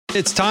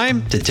It's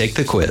time to take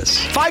the quiz.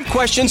 5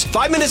 questions,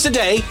 5 minutes a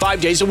day,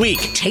 5 days a week.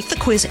 Take the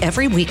quiz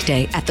every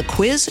weekday at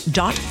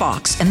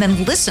thequiz.fox and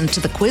then listen to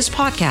the quiz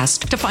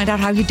podcast to find out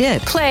how you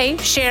did. Play,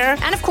 share,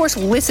 and of course,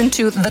 listen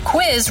to The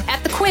Quiz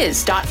at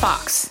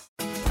thequiz.fox.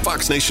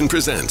 Fox Nation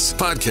presents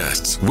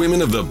podcasts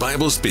Women of the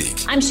Bible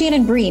Speak. I'm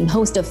Shannon Bream,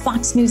 host of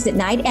Fox News at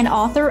Night and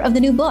author of the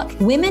new book,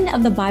 Women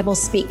of the Bible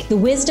Speak, the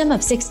wisdom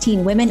of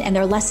 16 women and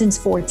their lessons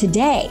for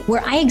today,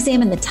 where I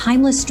examine the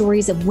timeless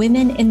stories of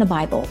women in the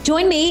Bible.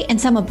 Join me and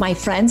some of my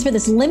friends for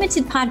this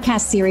limited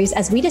podcast series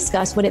as we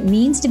discuss what it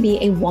means to be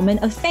a woman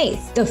of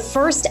faith. The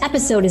first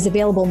episode is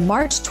available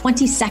March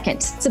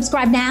 22nd.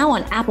 Subscribe now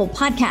on Apple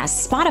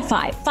Podcasts,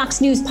 Spotify,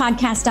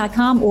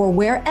 foxnewspodcast.com, or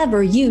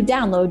wherever you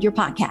download your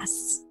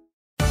podcasts.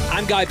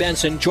 I'm Guy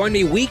Benson. Join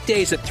me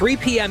weekdays at 3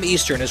 p.m.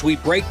 Eastern as we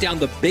break down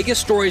the biggest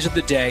stories of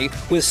the day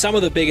with some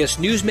of the biggest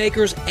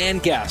newsmakers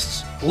and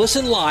guests.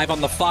 Listen live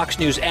on the Fox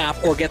News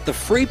app or get the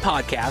free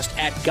podcast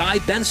at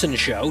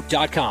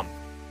GuyBensonShow.com.